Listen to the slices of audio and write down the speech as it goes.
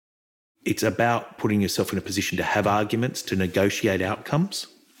It's about putting yourself in a position to have arguments, to negotiate outcomes.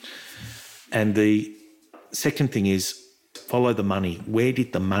 And the second thing is follow the money. Where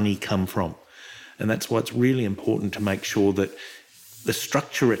did the money come from? And that's why it's really important to make sure that the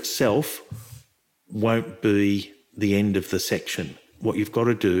structure itself won't be the end of the section. What you've got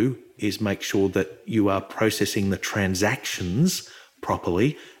to do is make sure that you are processing the transactions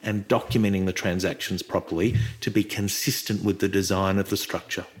properly and documenting the transactions properly to be consistent with the design of the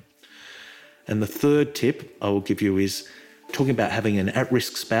structure. And the third tip I will give you is talking about having an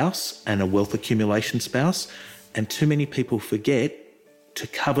at-risk spouse and a wealth accumulation spouse. And too many people forget to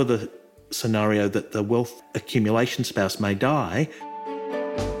cover the scenario that the wealth accumulation spouse may die.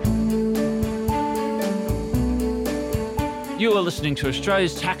 You are listening to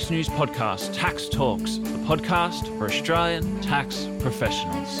Australia's tax news podcast, Tax Talks, the podcast for Australian tax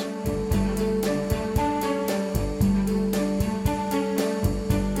professionals.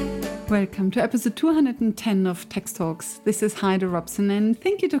 Welcome to episode 210 of Tax Talks. This is Heide Robson, and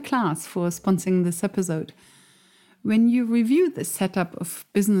thank you to Class for sponsoring this episode. When you review the setup of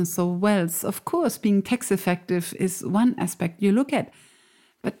business or wealth, of course, being tax effective is one aspect you look at.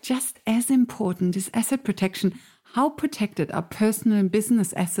 But just as important is asset protection. How protected are personal and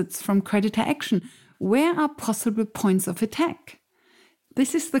business assets from creditor action? Where are possible points of attack?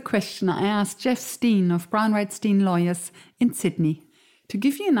 This is the question I asked Geoff Stein of Wright Stein Lawyers in Sydney. To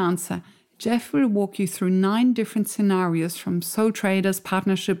give you an answer, Geoff will walk you through 9 different scenarios from sole traders,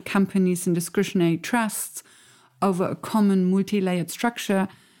 partnership companies and discretionary trusts over a common multi-layered structure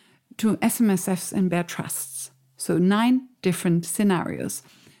to SMSFs and bare trusts. So 9 different scenarios.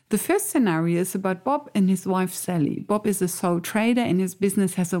 The first scenario is about Bob and his wife Sally. Bob is a sole trader and his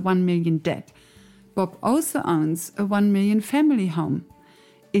business has a 1 million debt. Bob also owns a 1 million family home.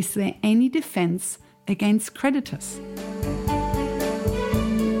 Is there any defense against creditors?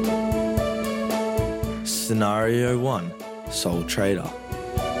 Scenario 1. Sole trader.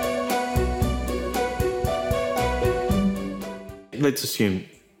 Let's assume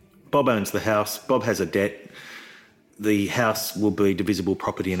Bob owns the house, Bob has a debt. The house will be divisible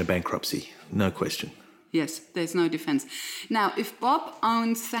property in a bankruptcy, no question. Yes, there's no defense. Now, if Bob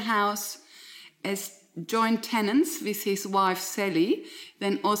owns the house as joint tenants with his wife Sally,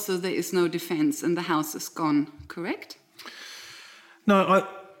 then also there is no defense and the house is gone, correct? No,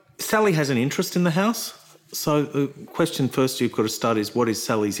 Sally has an interest in the house. So the question first you've got to start is, what is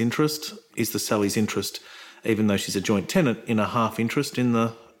Sally's interest? Is the Sally's interest, even though she's a joint tenant, in a half interest in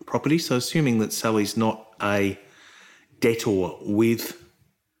the property? So assuming that Sally's not a debtor with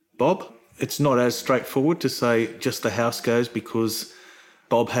Bob, it's not as straightforward to say just the house goes because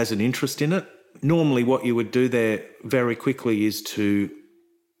Bob has an interest in it. Normally what you would do there very quickly is to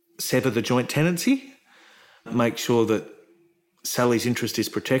sever the joint tenancy, make sure that Sally's interest is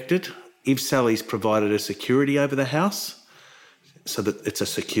protected. If Sally's provided a security over the house so that it's a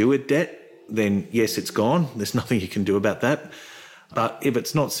secured debt, then yes, it's gone. There's nothing you can do about that. But if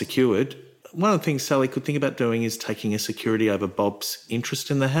it's not secured, one of the things Sally could think about doing is taking a security over Bob's interest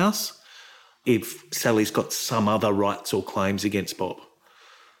in the house if Sally's got some other rights or claims against Bob.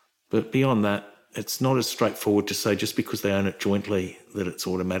 But beyond that, it's not as straightforward to say just because they own it jointly that it's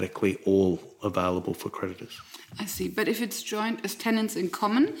automatically all available for creditors. I see. But if it's joint as tenants in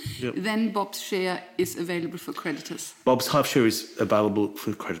common, then Bob's share is available for creditors. Bob's half share is available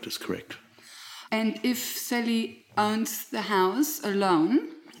for creditors, correct. And if Sally owns the house alone...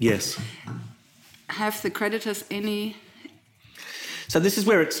 Yes. Have the creditors any... So this is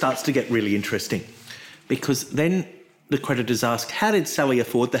where it starts to get really interesting, because then the creditors ask, how did Sally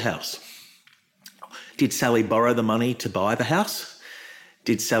afford the house? Did Sally borrow the money to buy the house?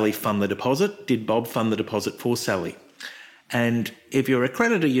 Did Sally fund the deposit? Did Bob fund the deposit for Sally? And if you're a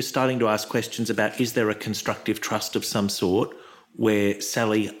creditor, you're starting to ask questions about, is there a constructive trust of some sort where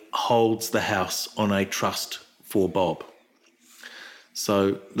Sally holds the house on a trust for Bob?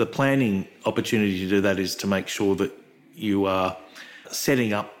 So the planning opportunity to do that is to make sure that you are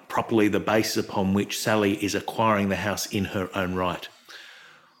setting up properly the basis upon which Sally is acquiring the house in her own right.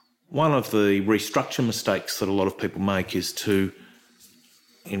 One of the restructure mistakes that a lot of people make is to,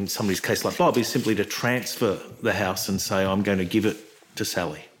 in somebody's case like Bob, is simply to transfer the house and say, I'm going to give it to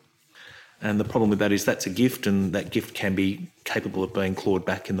Sally. And the problem with that is that's a gift, and that gift can be capable of being clawed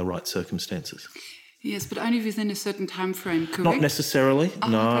back in the right circumstances. Yes, but only within a certain time frame, correct? Not necessarily.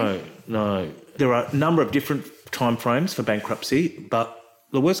 Okay. No. There are a number of different time frames for bankruptcy, but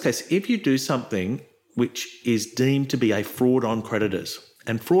the worst case, if you do something which is deemed to be a fraud on creditors,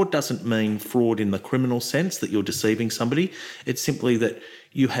 and fraud doesn't mean fraud in the criminal sense that you're deceiving somebody, it's simply that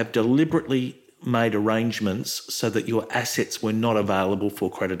you have deliberately made arrangements so that your assets were not available for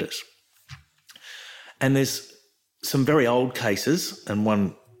creditors. And there's some very old cases and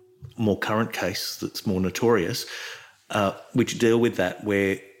one more current case that's more notorious, which deal with that,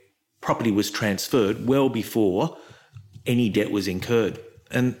 where property was transferred well before any debt was incurred.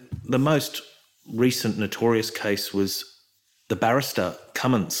 And the most recent notorious case was the barrister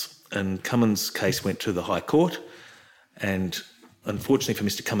Cummins, and Cummins' case went to the High Court, and unfortunately for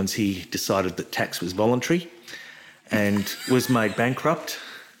Mr Cummins, he decided that tax was voluntary and was made bankrupt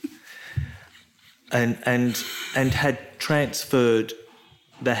and had transferred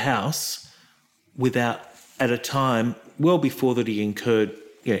the house at a time well before that he incurred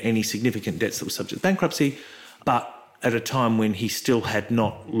any significant debts that were subject to bankruptcy, but at a time when he still had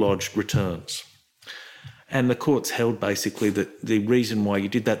not lodged returns. And the courts held basically that the reason why you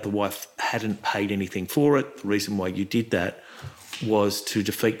did that, the wife hadn't paid anything for it. The reason why you did that was to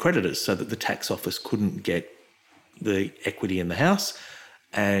defeat creditors so that the tax office couldn't get the equity in the house.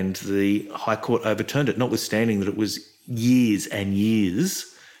 And the High Court overturned it, notwithstanding that it was years and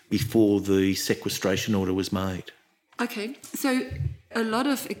years before the sequestration order was made. Okay, so a lot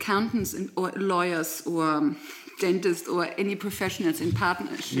of accountants or lawyers or dentists or any professionals in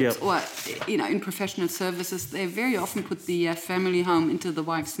partnerships or in professional services, they very often put the family home into the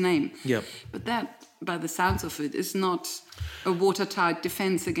wife's name. Yep. But that, by the sounds of it, is not a watertight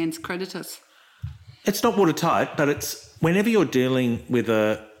defence against creditors. It's not watertight, but it's whenever you're dealing with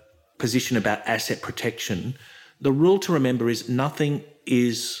a position about asset protection, the rule to remember is nothing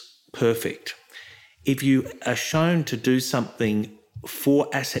is perfect. If you are shown to do something for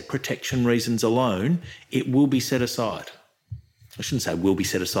asset protection reasons alone, it will be set aside. I shouldn't say will be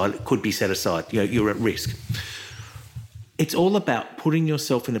set aside, it could be set aside. You're at risk. It's all about putting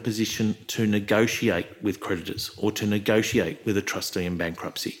yourself in a position to negotiate with creditors or to negotiate with a trustee in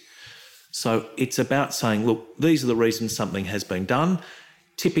bankruptcy. So it's about saying, look, these are the reasons something has been done.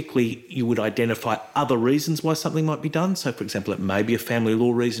 Typically, you would identify other reasons why something might be done. So, for example, it may be a family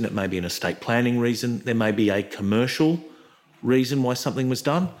law reason, it may be an estate planning reason, there may be a commercial reason why something was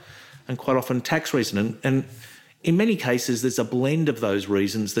done, and quite often tax reason. And in many cases, there's a blend of those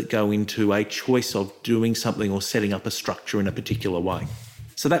reasons that go into a choice of doing something or setting up a structure in a particular way.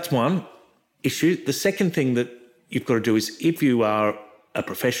 So that's one issue. The second thing that you've got to do is, if you are a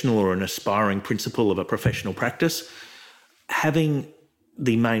professional or an aspiring principal of a professional practice, having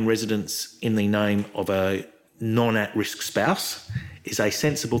the main residence in the name of a non-at-risk spouse is a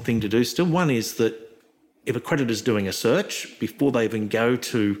sensible thing to do still. One is that if a creditor's doing a search, before they even go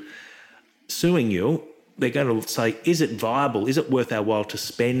to suing you, they're going to say, is it viable, is it worth our while to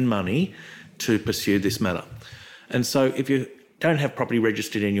spend money to pursue this matter? And so if you don't have property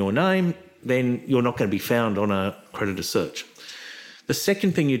registered in your name, then you're not going to be found on a creditor search. The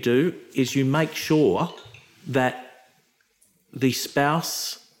second thing you do is you make sure that the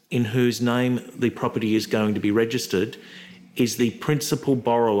spouse in whose name the property is going to be registered is the principal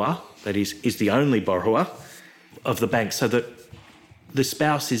borrower, that is the only borrower of the bank, so that the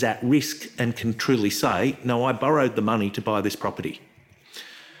spouse is at risk and can truly say, no, I borrowed the money to buy this property.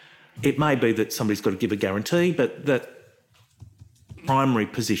 It may be that somebody's got to give a guarantee, but that primary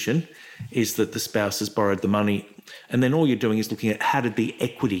position is that the spouse has borrowed the money, and then all you're doing is looking at how did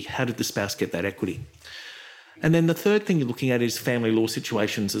the spouse get that equity? And then the third thing you're looking at is family law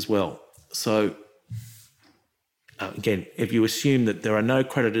situations as well. So again, if you assume that there are no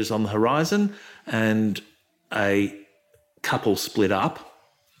creditors on the horizon and a couple split up,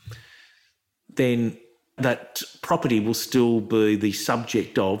 then that property will still be the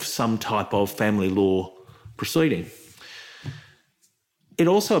subject of some type of family law proceeding. It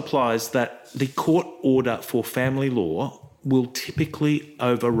also applies that the court order for family law will typically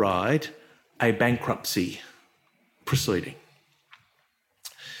override a bankruptcy proceeding.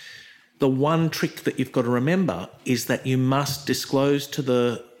 The one trick that you've got to remember is that you must disclose to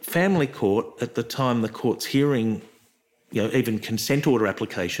the family court at the time the court's hearing, even consent order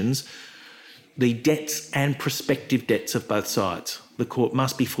applications, the debts and prospective debts of both sides. The court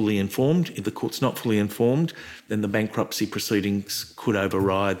must be fully informed. If the court's not fully informed, then the bankruptcy proceedings could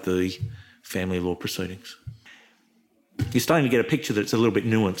override the family law proceedings. You're starting to get a picture that's a little bit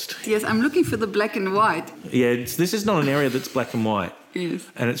nuanced. Yes, I'm looking for the black and white. Yeah, this is not an area that's black and white. Yes.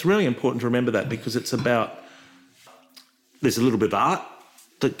 And it's really important to remember that, because it's about, there's a little bit of art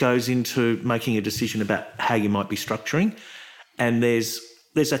that goes into making a decision about how you might be structuring, and there's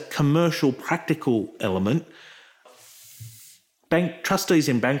a commercial, practical element. Trustees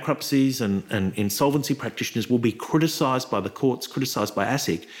in bankruptcies and insolvency practitioners will be criticised by the courts, criticised by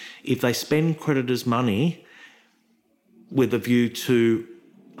ASIC, if they spend creditors' money with a view to,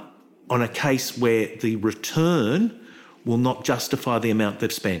 on a case where the return will not justify the amount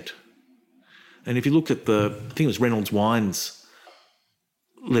they've spent. And if you look at I think it was Reynolds Wines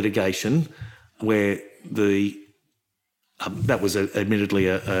litigation, where that was admittedly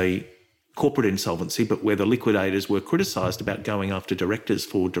a corporate insolvency, but where the liquidators were criticised about going after directors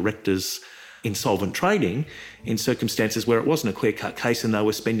for directors' insolvent trading in circumstances where it wasn't a clear-cut case and they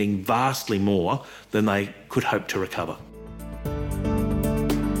were spending vastly more than they could hope to recover.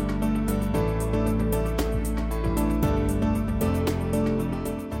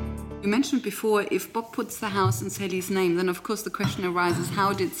 You mentioned before, if Bob puts the house in Sally's name, then of course the question arises,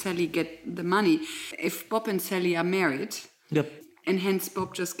 how did Sally get the money? If Bob and Sally are married, Yep. and hence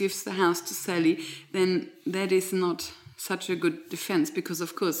Bob just gives the house to Sally, then that is not such a good defense, because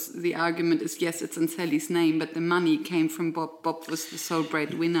of course the argument is, yes, it's in Sally's name, but the money came from Bob. Bob was the sole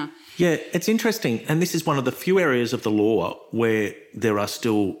breadwinner. Yeah, it's interesting. And this is one of the few areas of the law where there are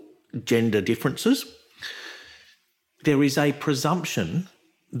still gender differences. There is a presumption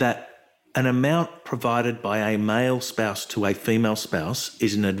that an amount provided by a male spouse to a female spouse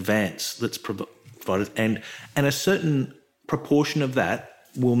is an advance that's provided, and a certain proportion of that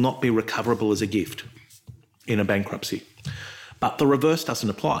will not be recoverable as a gift in a bankruptcy. But the reverse doesn't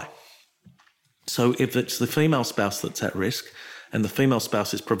apply. So if it's the female spouse that's at risk and the female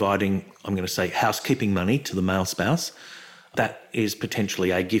spouse is providing, I'm going to say, housekeeping money to the male spouse, that is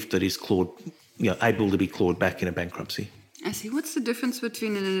potentially a gift that is able to be clawed back in a bankruptcy. I see. What's the difference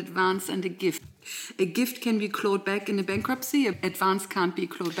between an advance and a gift? A gift can be clawed back in a bankruptcy. An advance can't be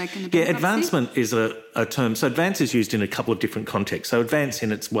clawed back in a bankruptcy. Yeah, advancement is a term. So advance is used in a couple of different contexts. So advance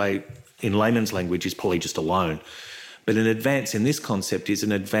in its way, in layman's language, is probably just a loan. But an advance in this concept is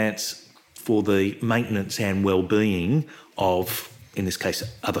an advance for the maintenance and well-being of, in this case,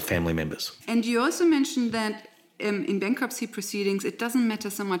 other family members. And you also mentioned that in bankruptcy proceedings, it doesn't matter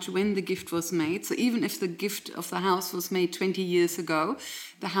so much when the gift was made. So even if the gift of the house was made 20 years ago,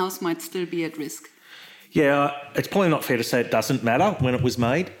 the house might still be at risk. Yeah, it's probably not fair to say it doesn't matter when it was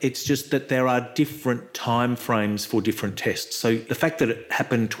made. It's just that there are different time frames for different tests. So the fact that it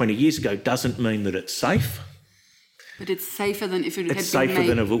happened 20 years ago doesn't mean that it's safe. But it's safer than if it had been made It's safer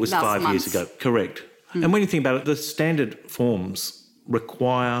than if it was 5 years ago. Correct. And when you think about it, the standard forms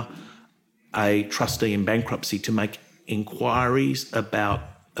require a trustee in bankruptcy to make inquiries about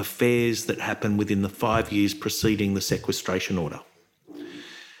affairs that happen within the 5 years preceding the sequestration order.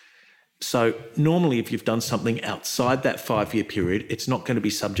 So normally if you've done something outside that 5-year period, it's not going to be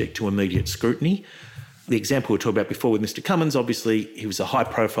subject to immediate scrutiny. The example we talked about before with Mr. Cummins, obviously he was a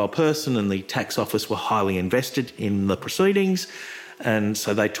high-profile person and the tax office were highly invested in the proceedings, and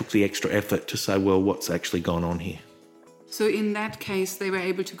so they took the extra effort to say, well, what's actually gone on here? So in that case, they were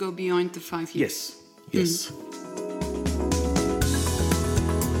able to go beyond the 5 years? Yes.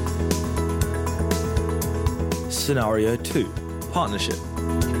 Scenario 2. Partnership.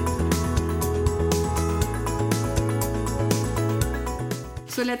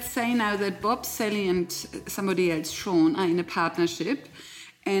 So let's say now that Bob, Sally and somebody else, Sean, are in a partnership,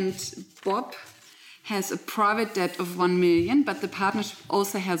 and Bob has a private debt of 1 million, but the partnership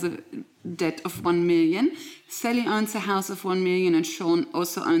also has a debt of 1 million. Sally owns a house of 1 million and Sean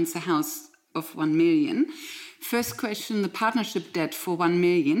also owns a house of 1 million. First question, the partnership debt for 1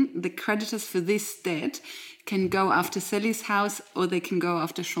 million, the creditors for this debt can go after Sally's house or they can go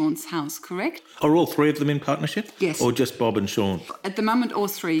after Sean's house, correct? Are all three of them in partnership? Yes. Or just Bob and Sean? At the moment, all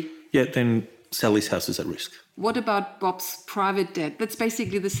three. Yeah, then Sally's house is at risk. What about Bob's private debt? That's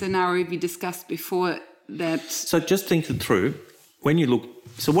basically the scenario we discussed before. So just think it through. When you look,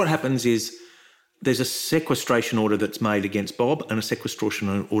 so what happens is there's a sequestration order that's made against Bob and a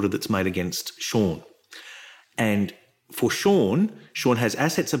sequestration order that's made against Sean. And for Sean has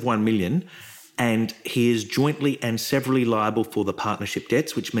assets of 1 million and he is jointly and severally liable for the partnership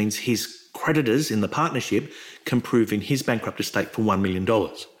debts, which means his creditors in the partnership can prove in his bankrupt estate for $1 million.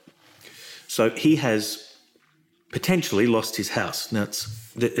 So he has potentially lost his house. Now,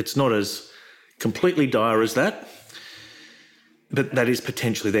 it's not as completely dire as that, but that is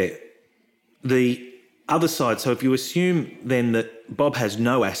potentially there. The other side, so if you assume then that Bob has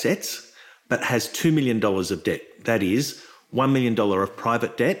no assets but has $2 million of debt, that is $1 million of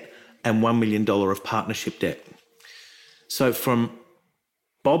private debt and $1 million of partnership debt. So from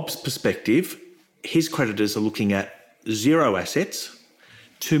Bob's perspective, his creditors are looking at 0 assets,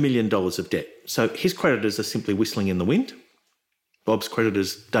 $2 million of debt. So his creditors are simply whistling in the wind. Bob's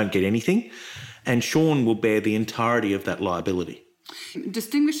creditors don't get anything, and Sean will bear the entirety of that liability.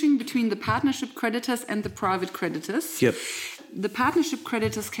 Distinguishing between the partnership creditors and the private creditors. Yep. The partnership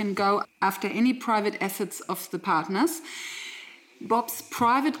creditors can go after any private assets of the partners. Bob's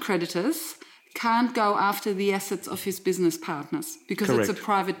private creditors can't go after the assets of his business partners because Correct. It's a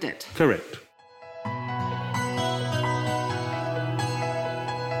private debt. Correct.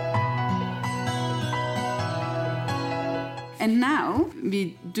 And now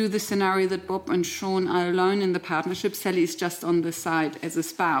we do the scenario that Bob and Sean are alone in the partnership. Sally is just on the side as a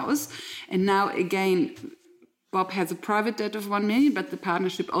spouse. And now again, Bob has a private debt of 1 million, but the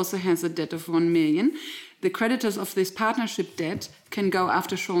partnership also has a debt of 1 million. The creditors of this partnership debt can go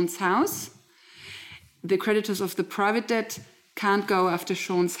after Sean's house. The creditors of the private debt can't go after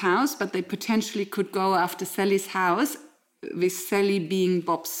Sean's house, but they potentially could go after Sally's house, with Sally being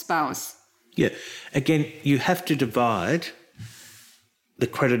Bob's spouse. Yeah. Again, you have to divide the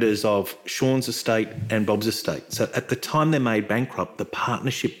creditors of Sean's estate and Bob's estate. So at the time they're made bankrupt, the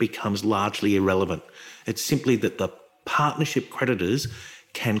partnership becomes largely irrelevant. It's simply that the partnership creditors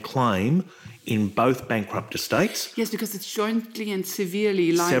can claim in both bankrupt estates. Yes, because it's jointly and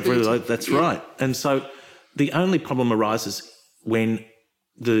severely liable. That's right. And so the only problem arises when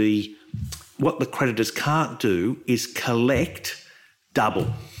what the creditors can't do is collect double.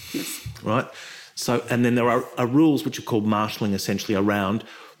 Yes. Right? So, and then there are rules which are called marshalling, essentially around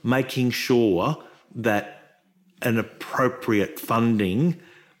making sure that an appropriate funding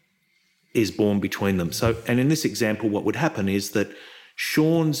is borne between them. So, and in this example, what would happen is that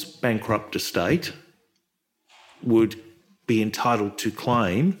Sean's bankrupt estate would be entitled to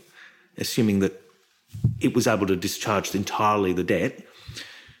claim, assuming that it was able to discharge entirely the debt.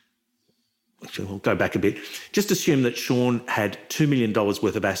 Actually, we'll go back a bit. Just assume that Sean had $2 million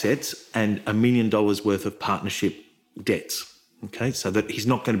worth of assets and $1 million worth of partnership debts, okay, so that he's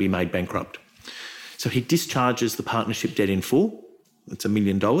not going to be made bankrupt. So he discharges the partnership debt in full. That's $1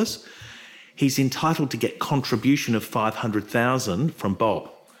 million. He's entitled to get contribution of $500,000 from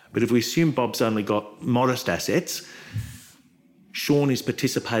Bob. But if we assume Bob's only got modest assets, Sean is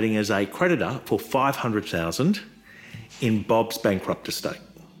participating as a creditor for $500,000 in Bob's bankrupt estate.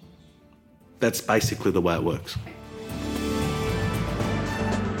 That's basically the way it works.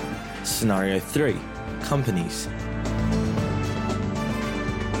 Scenario 3. Companies.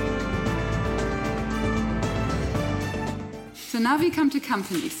 So now we come to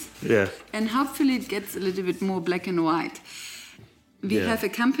companies. Yeah. And hopefully it gets a little bit more black and white. We have a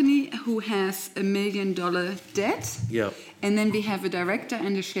company who has $1 million debt. Yeah. And then we have a director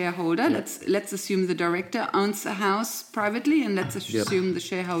and a shareholder. Let's assume the director owns a house privately, and let's assume the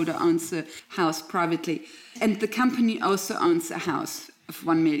shareholder owns the house privately. And the company also owns a house of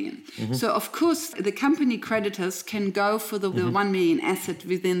 1 million. Mm-hmm. So of course the company creditors can go for the 1 million asset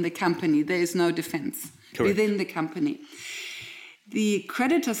within the company. There is no defense within the company. The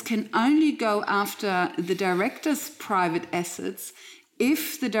creditors can only go after the director's private assets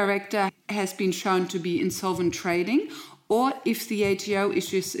if the director has been shown to be insolvent trading, or if the ATO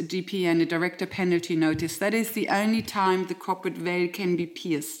issues a DP and a director penalty notice. That is the only time the corporate veil can be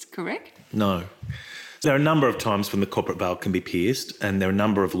pierced, correct? No. There are a number of times when the corporate veil can be pierced, and there are a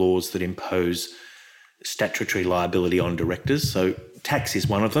number of laws that impose statutory liability on directors. So tax is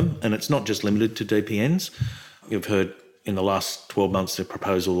one of them, and it's not just limited to DPNs. You've heard in the last 12 months a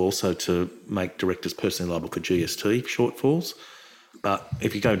proposal also to make directors personally liable for GST shortfalls. But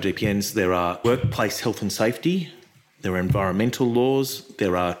if you go to DPNs, there are workplace health and safety, there are environmental laws,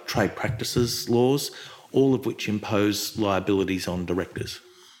 there are trade practices laws, all of which impose liabilities on directors.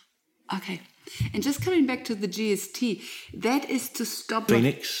 Okay. And just coming back to the GST, that is to stop...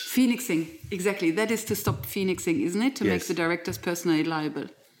 Phoenixing, exactly. That is to stop phoenixing, isn't it? To make the directors personally liable.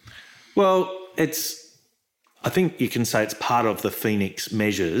 Well, I think you can say it's part of the Phoenix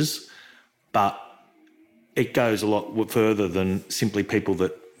measures, but it goes a lot further than simply people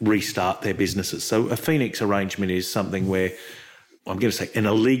that restart their businesses. So a Phoenix arrangement is something where, I'm going to say an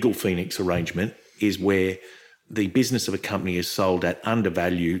illegal Phoenix arrangement is where the business of a company is sold at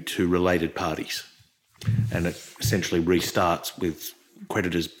undervalue to related parties. And it essentially restarts with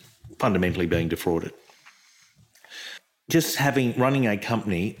creditors fundamentally being defrauded. Just running a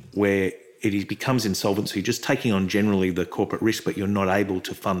company where it becomes insolvent, so you're just taking on generally the corporate risk, but you're not able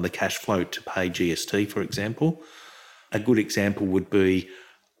to fund the cash flow to pay GST, for example. A good example would be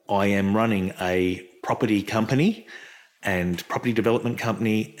I am running a property company and property development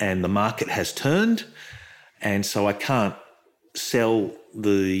company, and the market has turned, and so I can't sell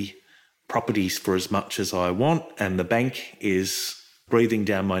the properties for as much as I want, and the bank is breathing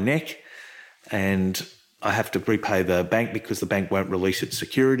down my neck, and I have to repay the bank because the bank won't release its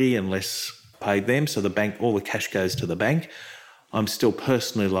security unless I pay them. So the bank, all the cash goes to the bank. I'm still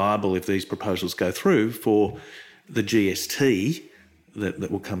personally liable if these proposals go through for the GST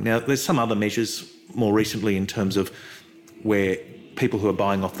that will come. Now, there's some other measures more recently in terms of where people who are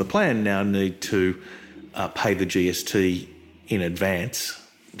buying off the plan now need to pay the GST in advance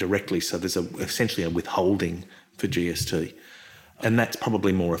directly. So there's essentially a withholding for GST. And that's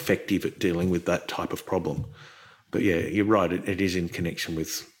probably more effective at dealing with that type of problem. But yeah, you're right. It is in connection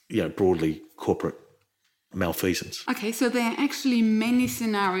with, broadly corporate malfeasance. Okay, so there are actually many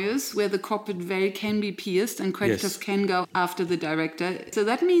scenarios where the corporate veil can be pierced and creditors can go after the director. So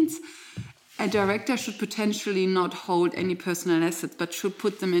that means a director should potentially not hold any personal assets, but should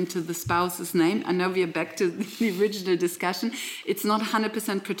put them into the spouse's name. I know we are back to the original discussion. It's not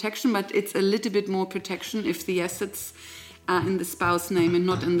 100% protection, but it's a little bit more protection if the assets are in the spouse's name and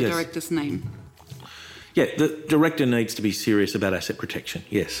not in the director's name. Yeah, the director needs to be serious about asset protection,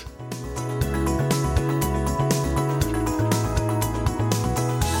 yes.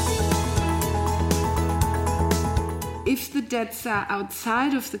 If the debts are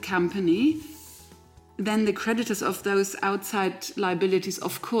outside of the company, then the creditors of those outside liabilities,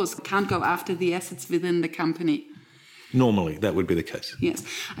 of course, can't go after the assets within the company. Normally, that would be the case. Yes.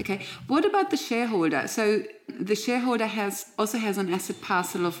 Okay. What about the shareholder? So the shareholder also has an asset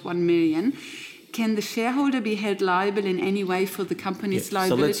parcel of 1 million. Can the shareholder be held liable in any way for the company's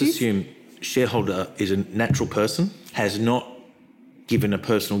liabilities? So let's assume shareholder is a natural person, has not given a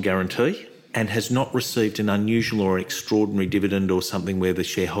personal guarantee, and has not received an unusual or extraordinary dividend or something where the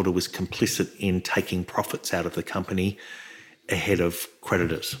shareholder was complicit in taking profits out of the company ahead of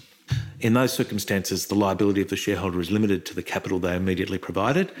creditors. In those circumstances, the liability of the shareholder is limited to the capital they initially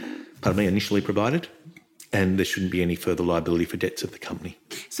provided, and there shouldn't be any further liability for debts of the company.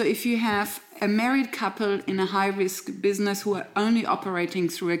 So if you have a married couple in a high-risk business who are only operating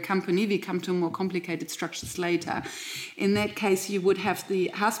through a company, we come to more complicated structures later. In that case, you would have the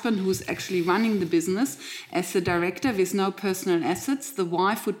husband who's actually running the business as the director with no personal assets. The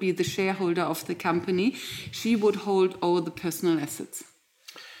wife would be the shareholder of the company. She would hold all the personal assets.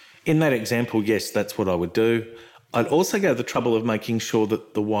 In that example, yes, that's what I would do. I'd also go to the trouble of making sure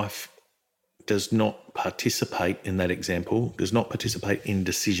that the wife does not participate in that example, does not participate in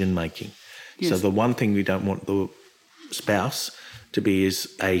decision-making. Yes. So the one thing we don't want the spouse to be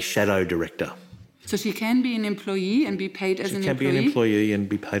is a shadow director. So she can be an employee and be paid as an employee? She can be an employee and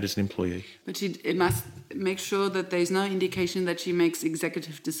be paid as an employee. But she must make sure that there's no indication that she makes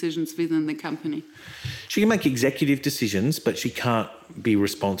executive decisions within the company. She can make executive decisions, but she can't be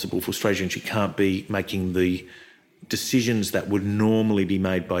responsible for strategy and she can't be making the decisions that would normally be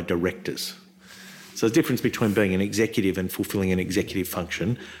made by directors. So there's a difference between being an executive and fulfilling an executive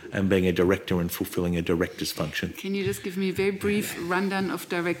function and being a director and fulfilling a director's function. Can you just give me a very brief rundown of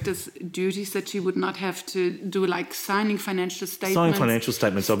directors' duties that you would not have to do, like signing financial statements? Signing financial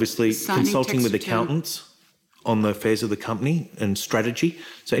statements, obviously, consulting with accountants on the affairs of the company and strategy.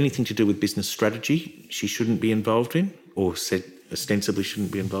 So anything to do with business strategy, she shouldn't be involved in, or said ostensibly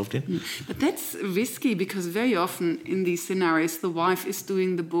shouldn't be involved in. But that's risky because very often in these scenarios, the wife is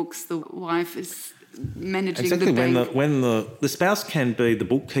doing the books, the wife is managing the bank. When the spouse can be the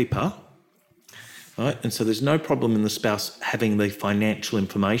bookkeeper, right? And so there's no problem in the spouse having the financial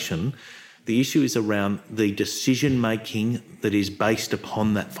information. The issue is around the decision-making that is based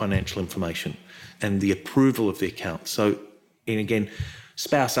upon that financial information and the approval of the accounts. So, and again,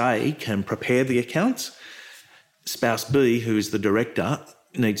 spouse A can prepare the accounts. Spouse B, who is the director,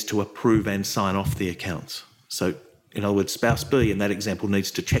 needs to approve and sign off the accounts. So, in other words, spouse B in that example needs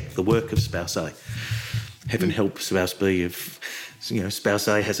to check the work of spouse A. Heaven help spouse B if, spouse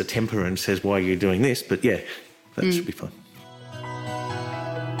A has a temper and says, why are you doing this? But yeah, that should be fine.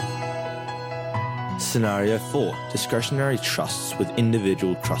 Scenario 4, discretionary trusts with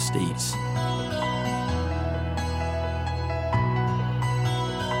individual trustees.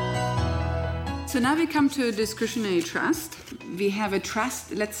 So now we come to a discretionary trust. We have a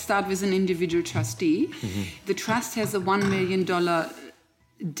trust. Let's start with an individual trustee. Mm-hmm. The trust has a $1 million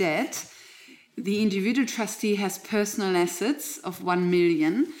debt. The individual trustee has personal assets of $1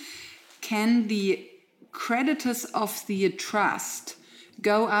 million. Can the creditors of the trust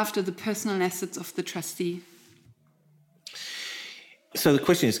go after the personal assets of the trustee? So the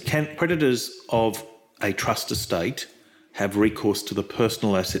question is, can creditors of a trust estate have recourse to the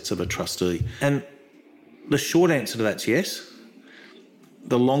personal assets of a trustee? And the short answer to that's yes.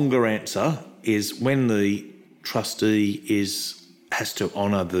 The longer answer is when the trustee has to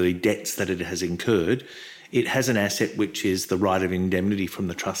honour the debts that it has incurred, it has an asset which is the right of indemnity from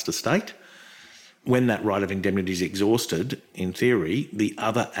the trust estate. When that right of indemnity is exhausted, in theory, the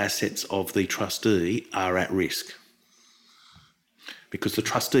other assets of the trustee are at risk because the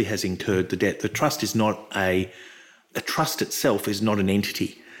trustee has incurred the debt. The trust is not a trust itself is not an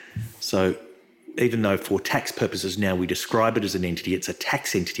entity. So even though for tax purposes now we describe it as an entity, it's a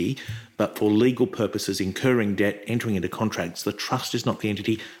tax entity, but for legal purposes, incurring debt, entering into contracts, the trust is not the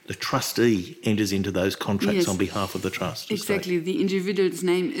entity. The trustee enters into those contracts on behalf of the trust. Exactly. The individual's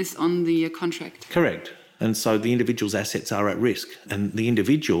name is on the contract. Correct. And so the individual's assets are at risk, and the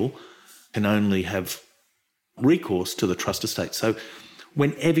individual can only have recourse to the trust estate. So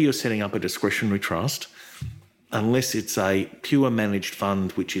whenever you're setting up a discretionary trust, unless it's a pure managed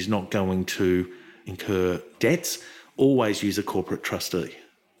fund which is not going to incur debts, always use a corporate trustee.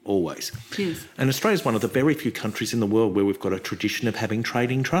 Always. Yes. And Australia is one of the very few countries in the world where we've got a tradition of having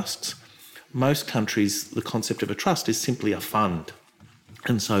trading trusts. Most countries, the concept of a trust is simply a fund.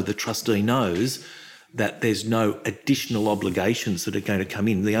 And so the trustee knows that there's no additional obligations that are going to come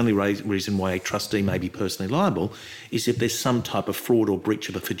in. The only reason why a trustee may be personally liable is if there's some type of fraud or breach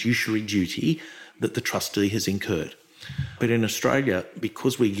of a fiduciary duty that the trustee has incurred. But in Australia,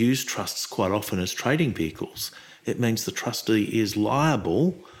 because we use trusts quite often as trading vehicles, it means the trustee is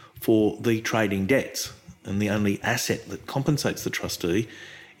liable for the trading debts. And the only asset that compensates the trustee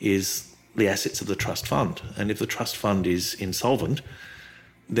is the assets of the trust fund. And if the trust fund is insolvent,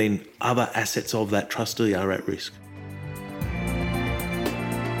 then other assets of that trustee are at risk.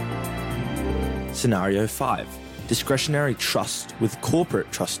 Scenario 5. Discretionary trust with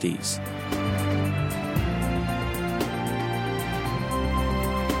corporate trustees.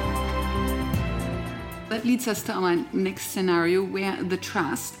 That leads us to our next scenario where the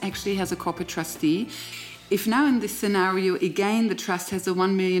trust actually has a corporate trustee. If now in this scenario, again, the trust has a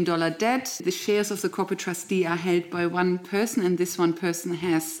 $1 million debt, the shares of the corporate trustee are held by one person and this one person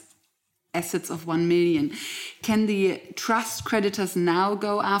has assets of 1 million. Can the trust creditors now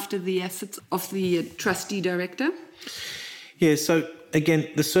go after the assets of the trustee director? Yeah, so again,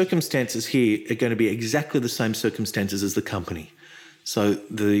 the circumstances here are going to be exactly the same circumstances as the company. So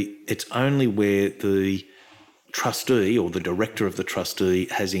it's only where the trustee or the director of the trustee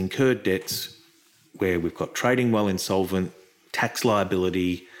has incurred debts where we've got trading while insolvent, tax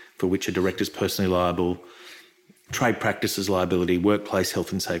liability for which a director is personally liable, trade practices liability, workplace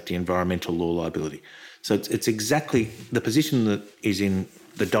health and safety, environmental law liability. So it's exactly the position that is in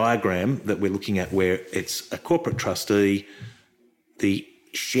the diagram that we're looking at where it's a corporate trustee, the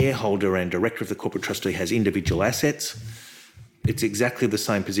shareholder and director of the corporate trustee has individual assets. It's exactly the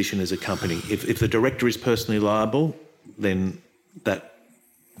same position as a company. If the director is personally liable, then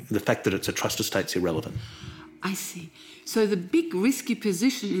the fact that it's a trust estate's irrelevant. I see. So the big risky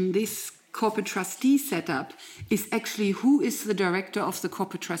position in this corporate trustee setup is actually who is the director of the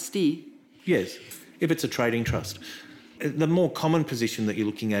corporate trustee? Yes, if it's a trading trust. The more common position that you're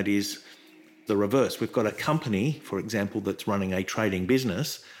looking at is the reverse. We've got a company, for example, that's running a trading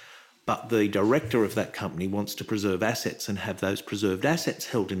business, but the director of that company wants to preserve assets and have those preserved assets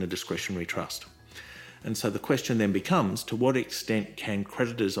held in a discretionary trust. And so the question then becomes, to what extent can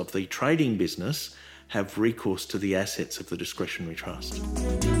creditors of the trading business have recourse to the assets of the discretionary trust?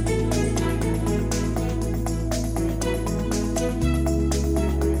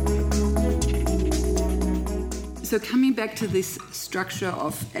 So coming back to this structure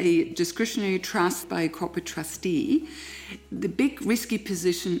of a discretionary trust by a corporate trustee, the big risky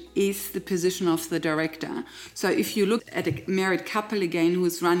position is the position of the director. So if you look at a married couple again who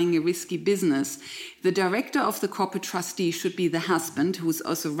is running a risky business, the director of the corporate trustee should be the husband who is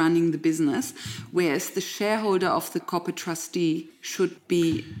also running the business, whereas the shareholder of the corporate trustee should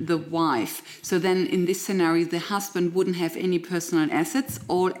be the wife. So then in this scenario, the husband wouldn't have any personal assets.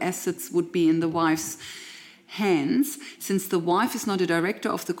 All assets would be in the wife's hands. Since the wife is not a director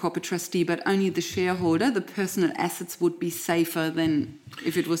of the corporate trustee, but only the shareholder, the personal assets would be safer than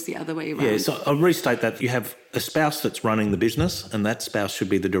if it was the other way around. Yeah, so I'll restate that. You have a spouse that's running the business, and that spouse should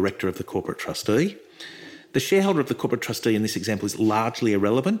be the director of the corporate trustee. The shareholder of the corporate trustee in this example is largely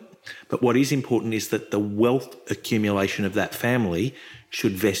irrelevant, but what is important is that the wealth accumulation of that family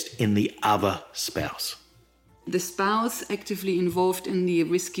should vest in the other spouse. The spouse actively involved in the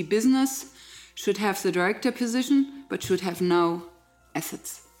risky business should have the director position, but should have no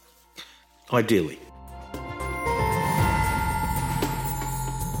assets. Ideally.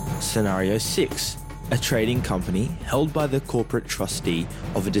 Scenario 6. A trading company held by the corporate trustee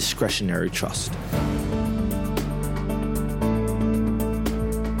of a discretionary trust.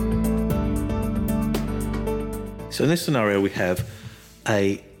 So in this scenario, we have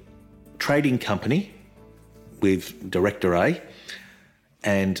a trading company with Director A,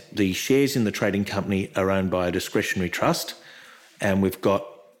 and the shares in the trading company are owned by a discretionary trust, and we've got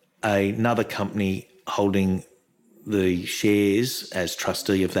another company holding the shares as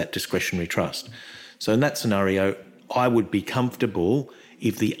trustee of that discretionary trust. So in that scenario, I would be comfortable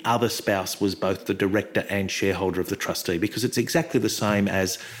if the other spouse was both the director and shareholder of the trustee, because it's exactly the same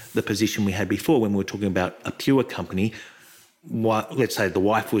as the position we had before when we were talking about a pure company. Let's say the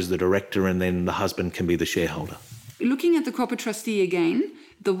wife was the director and then the husband can be the shareholder. Looking at the corporate trustee again,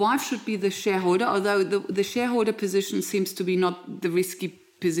 the wife should be the shareholder, although the shareholder position seems to be not the risky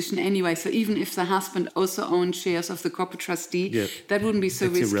position anyway. So even if the husband also owns shares of the corporate trustee, that wouldn't be so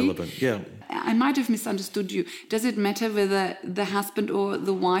risky. It's irrelevant, yeah. I might have misunderstood you. Does it matter whether the husband or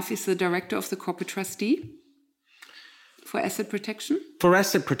the wife is the director of the corporate trustee for asset protection? For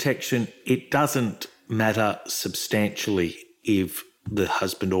asset protection, it doesn't matter substantially if the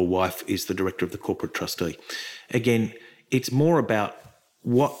husband or wife is the director of the corporate trustee. Again, it's more about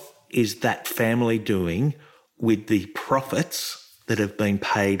what is that family doing with the profits that have been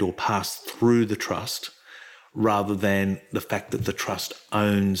paid or passed through the trust, rather than the fact that the trust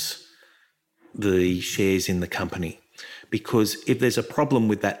owns the shares in the company. Because if there's a problem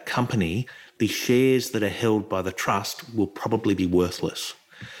with that company, the shares that are held by the trust will probably be worthless.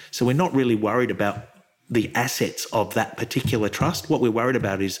 So we're not really worried about the assets of that particular trust. What we're worried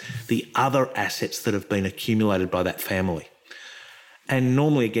about is the other assets that have been accumulated by that family. And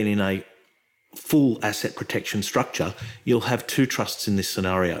normally, again, in a full asset protection structure, you'll have two trusts in this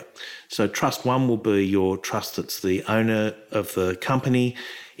scenario. So trust one will be your trust that's the owner of the company.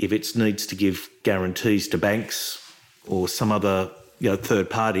 If it needs to give guarantees to banks or some other third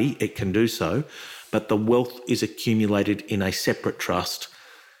party, it can do so. But the wealth is accumulated in a separate trust.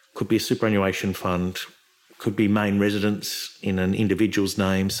 Could be a superannuation fund, could be main residence in an individual's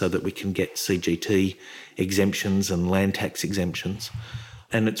name so that we can get CGT exemptions and land tax exemptions.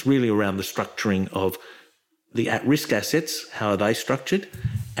 And it's really around the structuring of the at-risk assets, how are they structured,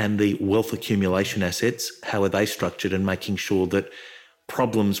 and the wealth accumulation assets, how are they structured, and making sure that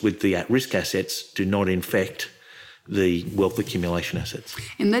problems with the at-risk assets do not infect the wealth accumulation assets.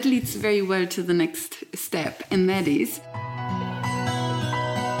 And that leads very well to the next step, and that is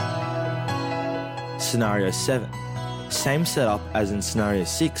Scenario 7. Same setup as in Scenario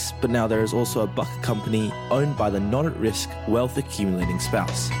 6, but now there is also a bucket company owned by the not-at-risk wealth accumulating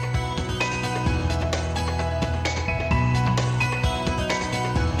spouse.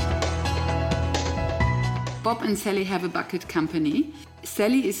 Bob and Sally have a bucket company.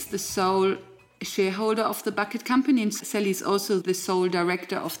 Sally is the sole shareholder of the bucket company, and Sally is also the sole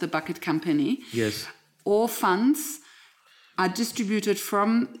director of the bucket company. Yes. All funds are distributed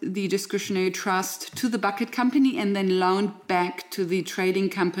from the discretionary trust to the bucket company and then loaned back to the trading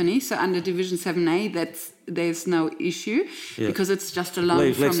company. So under Division 7A, there's no issue because it's just a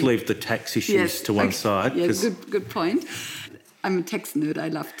loan. Let's leave the tax issues to one side. Yes, good point. I'm a tax nerd. I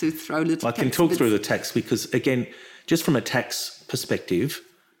love to throw little I can talk through the tax because, again, just from a tax perspective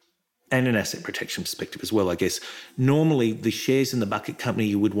and an asset protection perspective as well, I guess, normally the shares in the bucket company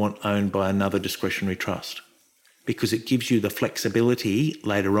you would want owned by another discretionary trust, because it gives you the flexibility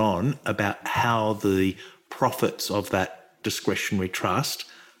later on about how the profits of that discretionary trust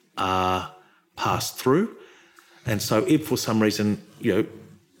are passed through. And so if for some reason,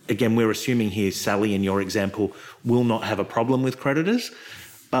 again, we're assuming here Sally in your example will not have a problem with creditors,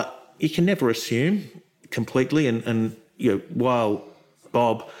 but you can never assume completely. And while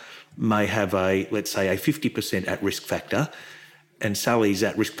Bob may have let's say a 50% at-risk factor and Sally's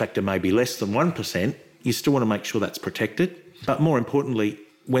at-risk factor may be less than 1%, you still want to make sure that's protected. But more importantly,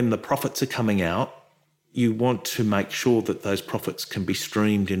 when the profits are coming out, you want to make sure that those profits can be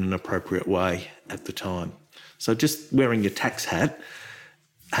streamed in an appropriate way at the time. So just wearing your tax hat,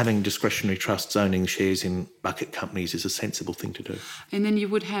 having discretionary trusts owning shares in bucket companies is a sensible thing to do. And then you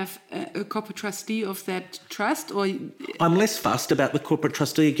would have a corporate trustee of that trust? Or I'm less fussed about the corporate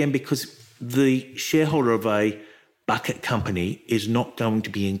trustee, again, because the shareholder of a bucket company is not going to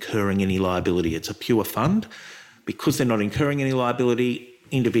be incurring any liability. It's a pure fund. Because they're not incurring any liability,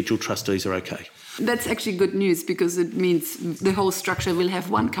 individual trustees are okay. That's actually good news because it means the whole structure will have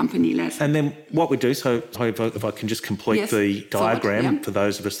one company less. And then what we do, so if I can just complete the diagram for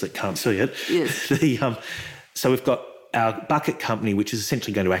those of us that can't see it. Yes. So we've got our bucket company, which is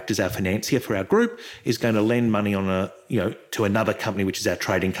essentially going to act as our financier for our group, is going to lend money on to another company, which is our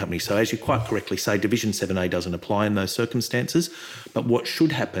trading company. So as you quite correctly say, Division 7A doesn't apply in those circumstances. But what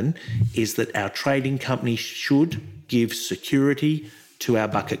should happen is that our trading company should give security to our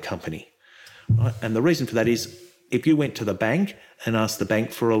bucket company. Right? And the reason for that is if you went to the bank and asked the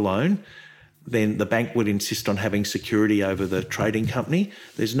bank for a loan, then the bank would insist on having security over the trading company.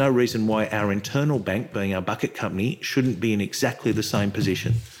 There's no reason why our internal bank, being our bucket company, shouldn't be in exactly the same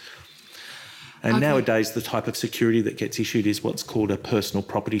position. And nowadays, the type of security that gets issued is what's called a personal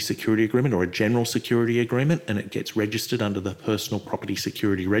property security agreement or a general security agreement, and it gets registered under the Personal Property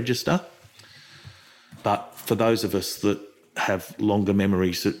Security Register. But for those of us that have longer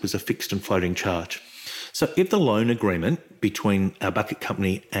memories, it was a fixed and floating charge. So if the loan agreement between our bucket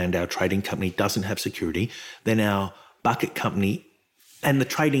company and our trading company doesn't have security, then our bucket company and the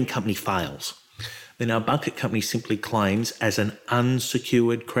trading company fails. Then our bucket company simply claims as an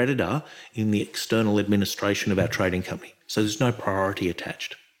unsecured creditor in the external administration of our trading company. So there's no priority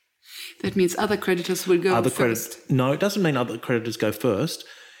attached. That means other creditors will go first. No, it doesn't mean other creditors go first.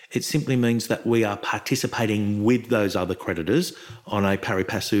 It simply means that we are participating with those other creditors on a pari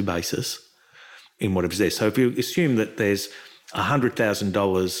passu basis in whatever's there. So if you assume that there's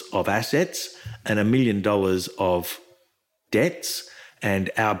 $100,000 of assets and $1 million of debts,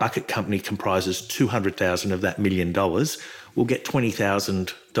 and our bucket company comprises $200,000 of that $1 million, we'll get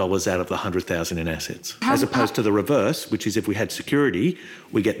 $20,000 out of the $100,000 in assets. As opposed to the reverse, which is if we had security,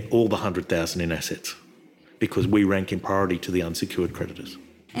 we get all the $100,000 in assets because we rank in priority to the unsecured creditors.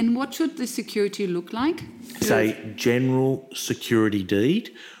 And what should the security look like? It's a general security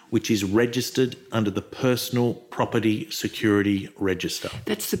deed, which is registered under the Personal Property Security Register.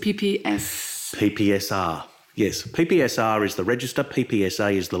 That's the PPS. PPSR. Yes, PPSR is the register,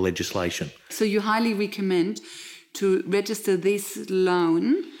 PPSA is the legislation. So you highly recommend to register this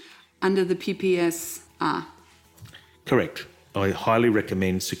loan under the PPSR? Correct. I highly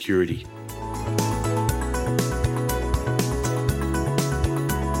recommend security.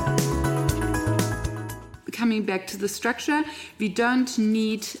 Coming back to the structure, we don't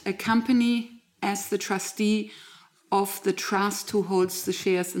need a company as the trustee of the trust who holds the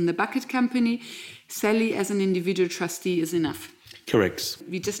shares in the bucket company. Sally as an individual trustee is enough. Correct.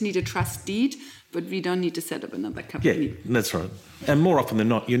 We just need a trust deed, but we don't need to set up another company. Yeah, that's right. And more often than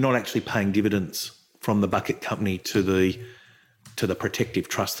not, you're not actually paying dividends from the bucket company to the protective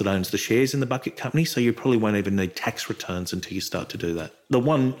trust that owns the shares in the bucket company, so you probably won't even need tax returns until you start to do that.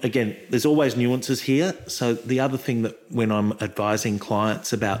 Again, there's always nuances here. So the other thing that when I'm advising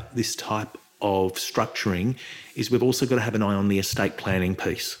clients about this type of structuring is we've also got to have an eye on the estate planning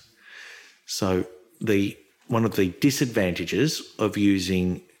piece. So one of the disadvantages of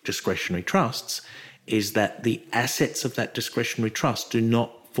using discretionary trusts is that the assets of that discretionary trust do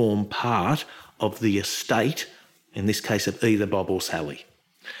not form part of the estate, in this case of either Bob or Sally.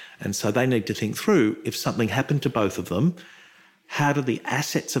 And so they need to think through, if something happened to both of them, how do the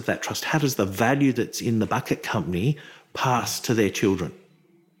assets of that trust, how does the value that's in the bucket company pass to their children?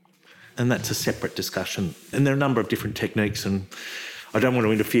 And that's a separate discussion. And there are a number of different techniques, and I don't want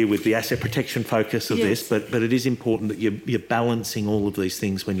to interfere with the asset protection focus of this, but it is important that you're balancing all of these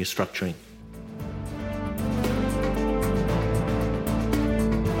things when you're structuring.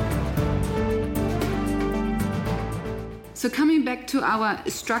 So coming back to our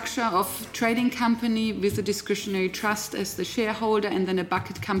structure of trading company with a discretionary trust as the shareholder and then a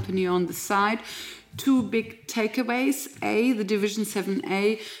bucket company on the side, two big takeaways. A, the Division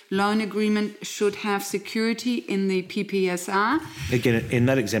 7A loan agreement should have security in the PPSR. Again, in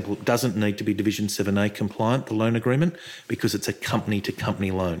that example, it doesn't need to be Division 7A compliant, the loan agreement, because it's a company-to-company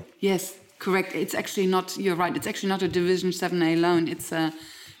loan. Yes, correct. It's actually not, you're right, it's actually not a Division 7A loan.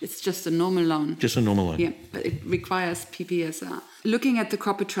 It's just a normal loan. Just a normal loan. Yeah, but it requires PPSR. Looking at the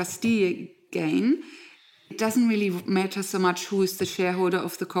corporate trustee again, it doesn't really matter so much who is the shareholder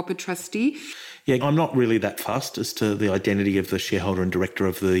of the corporate trustee. Yeah, I'm not really that fussed as to the identity of the shareholder and director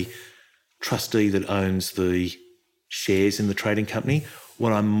of the trustee that owns the shares in the trading company.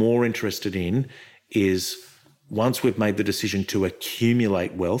 What I'm more interested in is once we've made the decision to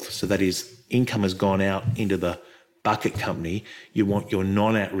accumulate wealth, so that is income has gone out into the bucket company, you want your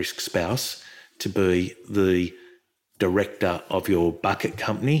non-at-risk spouse to be the director of your bucket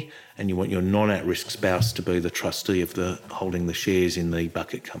company, and you want your non-at-risk spouse to be the trustee of the holding the shares in the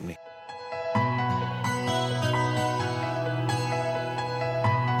bucket company.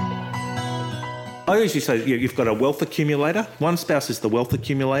 I usually say you've got a wealth accumulator. One spouse is the wealth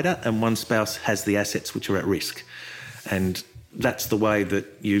accumulator and one spouse has the assets which are at risk. And that's the way that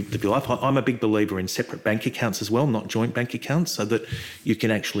you live your life. I'm a big believer in separate bank accounts as well, not joint bank accounts, so that you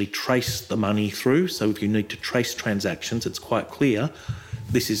can actually trace the money through. So if you need to trace transactions, it's quite clear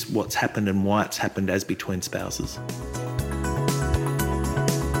this is what's happened and why it's happened as between spouses.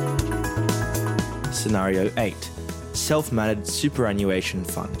 Scenario 8. Self-managed superannuation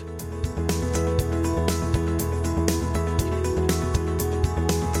fund.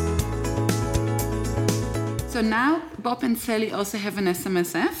 So now Bob and Sally also have an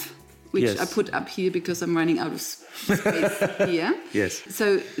SMSF, which yes. I put up here because I'm running out of space here. Yes.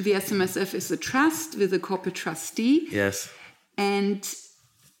 So the SMSF is a trust with a corporate trustee. Yes. And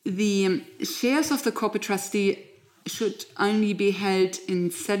the shares of the corporate trustee should only be held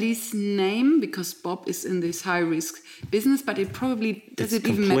in Sally's name because Bob is in this high-risk business, but it probably doesn't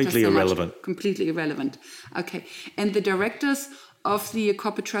even matter so irrelevant. much. Completely irrelevant. Okay. And the directors of the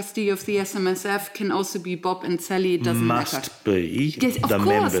corporate trustee of the SMSF can also be Bob and Sally. It doesn't matter. Must be yes, the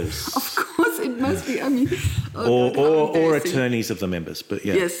members. Of course, it must be. I mean, or attorneys of the members. But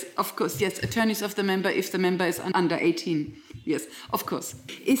yeah. Yes, of course. Yes, attorneys of the member if the member is under 18. Yes, of course.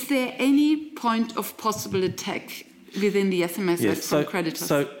 Is there any point of possible attack within the SMSF from creditors?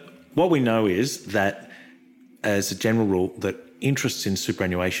 So what we know is that, as a general rule, that interests in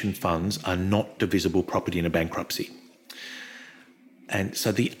superannuation funds are not divisible property in a bankruptcy. And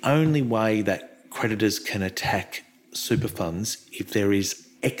so the only way that creditors can attack super funds if there is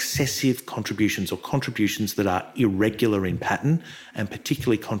excessive contributions or contributions that are irregular in pattern, and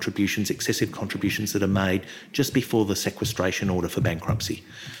particularly excessive contributions that are made just before the sequestration order for bankruptcy.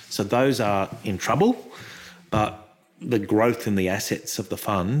 So those are in trouble, but the growth in the assets of the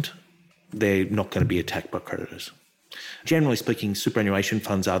fund, they're not going to be attacked by creditors. Generally speaking, superannuation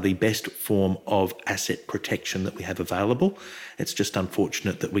funds are the best form of asset protection that we have available. It's just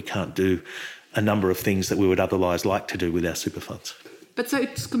unfortunate that we can't do a number of things that we would otherwise like to do with our super funds. But so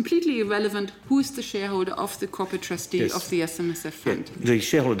it's completely irrelevant who's the shareholder of the corporate trustee of the SMSF fund? Yeah, the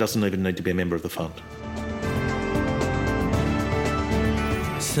shareholder doesn't even need to be a member of the fund.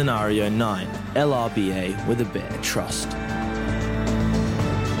 Scenario 9. LRBA with a bare trust.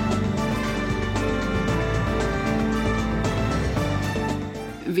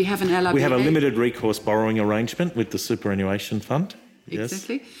 We have an LRBA. We have a limited recourse borrowing arrangement with the superannuation fund.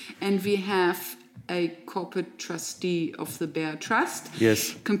 Exactly. Yes. And we have a corporate trustee of the Bear Trust.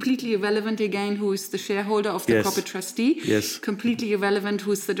 Yes. Completely irrelevant again who is the shareholder of the corporate trustee. Yes. Completely irrelevant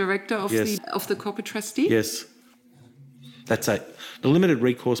who is the director of the corporate trustee. Yes. That's it. The limited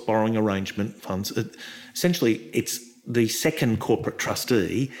recourse borrowing arrangement funds, essentially it's the second corporate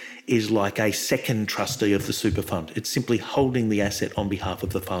trustee is like a second trustee of the super fund. It's simply holding the asset on behalf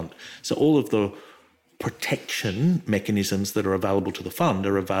of the fund. So all of the protection mechanisms that are available to the fund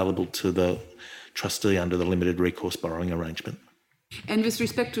are available to the trustee under the limited recourse borrowing arrangement. And with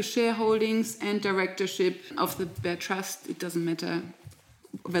respect to shareholdings and directorship of the Bear Trust, it doesn't matter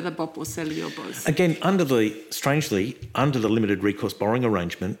whether Bob or Sally or both. Again, strangely, under the limited recourse borrowing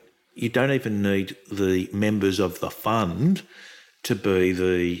arrangement, you don't even need the members of the fund to be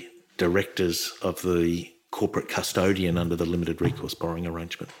the directors of the corporate custodian under the limited recourse borrowing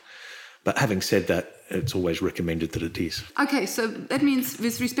arrangement. But having said that, it's always recommended that it is. Okay, so that means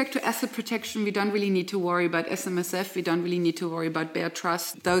with respect to asset protection, we don't really need to worry about SMSF, we don't really need to worry about Bear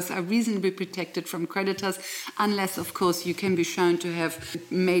Trust. Those are reasonably protected from creditors, unless, of course, you can be shown to have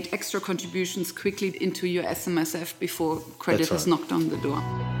made extra contributions quickly into your SMSF before creditors knocked on the door.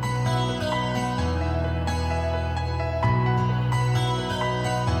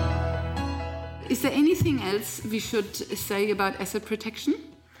 Is there anything else we should say about asset protection?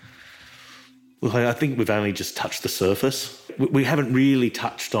 Well, I think we've only just touched the surface. We haven't really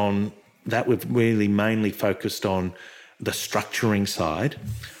touched on that. We've really mainly focused on the structuring side.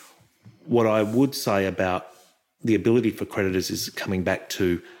 What I would say about the ability for creditors is coming back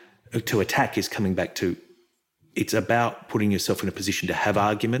to attack is coming back to it's about putting yourself in a position to have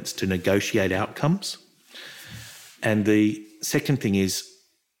arguments, to negotiate outcomes. And the second thing is,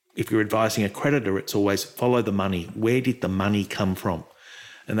 if you're advising a creditor, it's always follow the money. Where did the money come from?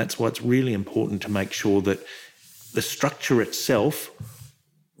 And that's why it's really important to make sure that the structure itself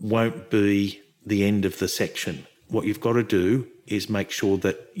won't be the end of the section. What you've got to do is make sure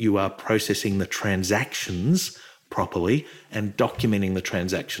that you are processing the transactions properly and documenting the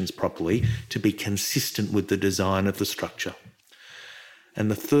transactions properly to be consistent with the design of the structure. And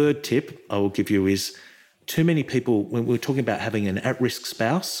the third tip I will give you is too many people, when we're talking about having an at-risk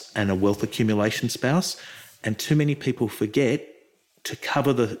spouse and a wealth accumulation spouse, and too many people forget to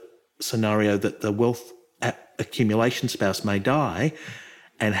cover the scenario that the wealth accumulation spouse may die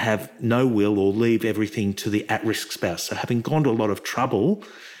and have no will or leave everything to the at-risk spouse. So having gone to a lot of trouble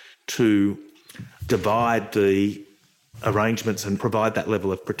to divide the arrangements and provide that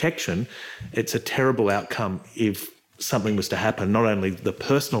level of protection, it's a terrible outcome if something was to happen, not only the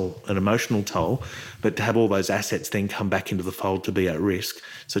personal and emotional toll, but to have all those assets then come back into the fold to be at risk.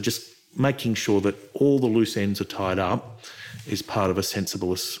 So just making sure that all the loose ends are tied up is part of a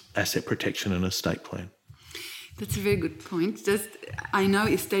sensible asset protection and estate plan. That's a very good point. I know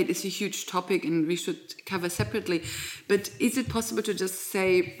estate is a huge topic and we should cover separately, but is it possible to just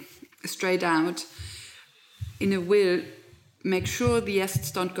say straight out, in a will, make sure the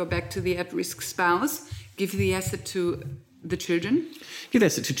assets don't go back to the at-risk spouse, give the asset to the children? Give the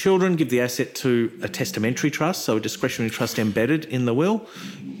asset to children, give the asset to a testamentary trust, so a discretionary trust embedded in the will.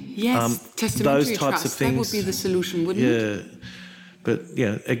 Yes, testamentary those types trust, of things. that would be the solution, wouldn't it? Yeah. But,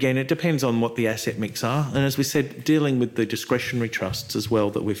 again, it depends on what the asset mix are. And as we said, dealing with the discretionary trusts as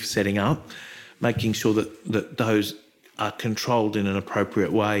well that we're setting up, making sure that those are controlled in an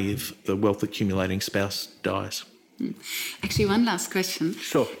appropriate way if the wealth accumulating spouse dies. Actually, one last question.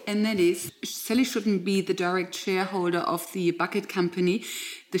 Sure. And that is, Sally shouldn't be the direct shareholder of the bucket company.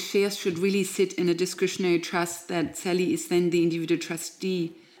 The shares should really sit in a discretionary trust that Sally is then the individual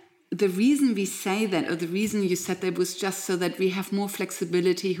trustee. The reason we say that, or the reason you said that, was just so that we have more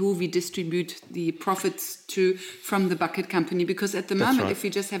flexibility who we distribute the profits to from the bucket company. Because at the moment, if we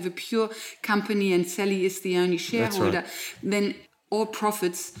just have a pure company and Sally is the only shareholder, then all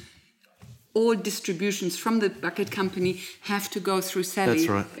profits, all distributions from the bucket company have to go through Sally. That's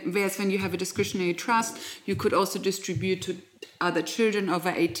right. Whereas when you have a discretionary trust, you could also distribute to other children over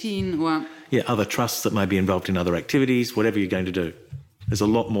 18 or... Yeah, other trusts that may be involved in other activities, whatever you're going to do. There's a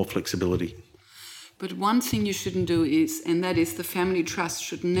lot more flexibility. But one thing you shouldn't do is, and that is the family trust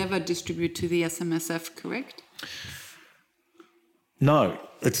should never distribute to the SMSF, correct? No,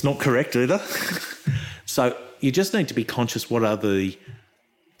 it's not correct either. So you just need to be conscious what are the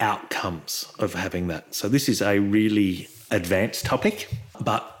outcomes of having that. So this is a really advanced topic,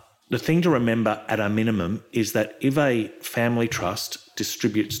 but the thing to remember at a minimum is that if a family trust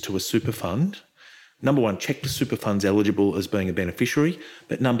distributes to a super fund, number one, check the super fund's eligible as being a beneficiary,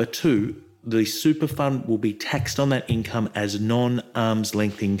 but number two, the super fund will be taxed on that income as non-arm's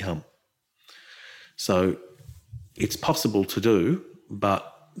length income. So it's possible to do,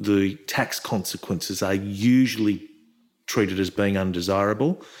 but the tax consequences are usually treated as being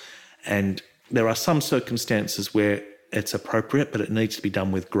undesirable. And there are some circumstances where it's appropriate, but it needs to be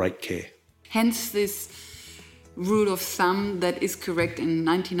done with great care. Hence this rule of thumb that is correct in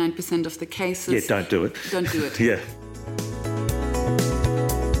 99% of the cases. Yeah, don't do it. Don't do it. Yeah.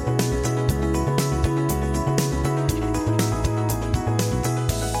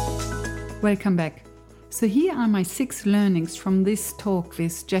 Welcome back. So here are my 6 learnings from this talk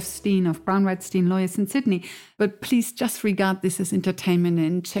with Geoff Stein of Brown Wright Stein Lawyers in Sydney. But please just regard this as entertainment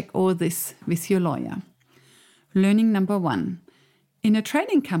and check all this with your lawyer. Learning number 1. In a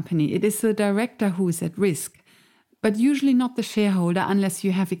trading company, it is the director who is at risk, but usually not the shareholder unless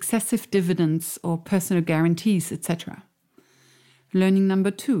you have excessive dividends or personal guarantees, etc. Learning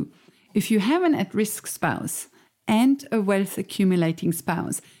number 2. If you have an at-risk spouse and a wealth-accumulating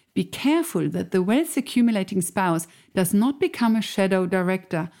spouse, be careful that the wealth-accumulating spouse does not become a shadow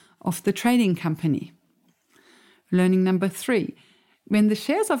director of the trading company. Learning number 3. When the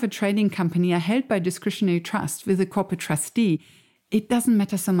shares of a trading company are held by discretionary trust with a corporate trustee, it doesn't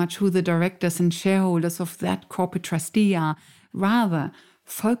matter so much who the directors and shareholders of that corporate trustee are. Rather,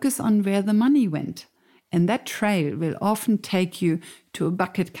 focus on where the money went, and that trail will often take you to a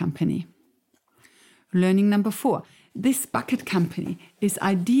bucket company. Learning number 4. This bucket company is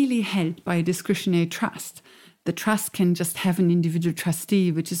ideally held by a discretionary trust. The trust can just have an individual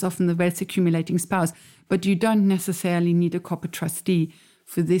trustee, which is often the wealth-accumulating spouse, but you don't necessarily need a corporate trustee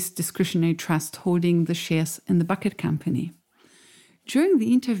for this discretionary trust holding the shares in the bucket company. During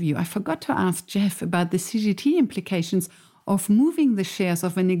the interview, I forgot to ask Geoff about the CGT implications of moving the shares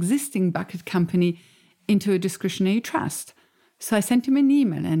of an existing bucket company into a discretionary trust. So I sent him an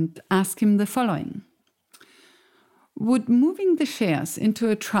email and asked him the following. Would moving the shares into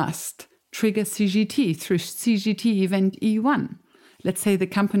a trust trigger CGT through CGT event E1? Let's say the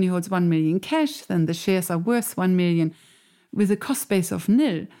company holds 1 million cash, then the shares are worth 1 million. With a cost base of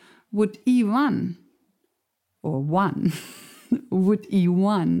nil, would E1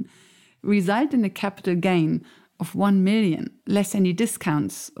 result in a capital gain of 1 million, less any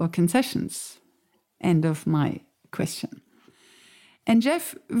discounts or concessions? End of my question. And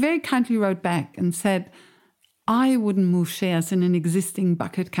Geoff very kindly wrote back and said, I wouldn't move shares in an existing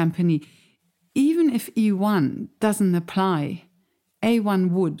bucket company. Even if E1 doesn't apply, A1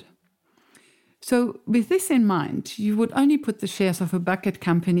 would. So with this in mind, you would only put the shares of a bucket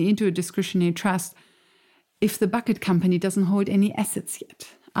company into a discretionary trust if the bucket company doesn't hold any assets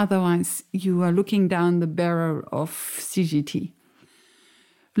yet. Otherwise, you are looking down the barrel of CGT.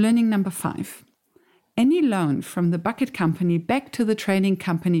 Learning number 5. Any loan from the bucket company back to the trading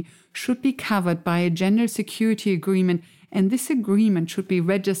company should be covered by a general security agreement, and this agreement should be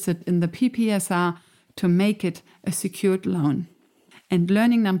registered in the PPSR to make it a secured loan. And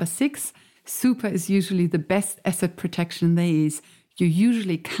learning number 6, super is usually the best asset protection there is. You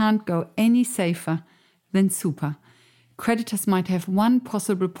usually can't go any safer than super. Creditors might have one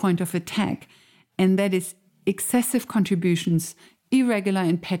possible point of attack, and that is excessive contributions, irregular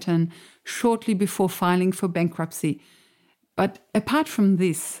in pattern, shortly before filing for bankruptcy. But apart from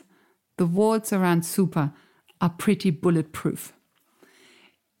this, the walls around Super are pretty bulletproof.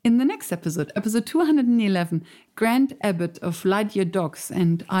 In the next episode, episode 211, Grant Abbott of Lightyear Dogs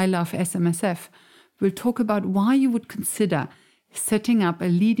and I Love SMSF will talk about why you would consider setting up a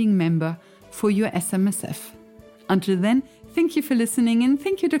leading member for your SMSF. Until then, thank you for listening and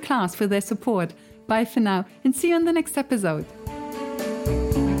thank you to class for their support. Bye for now and see you on the next episode.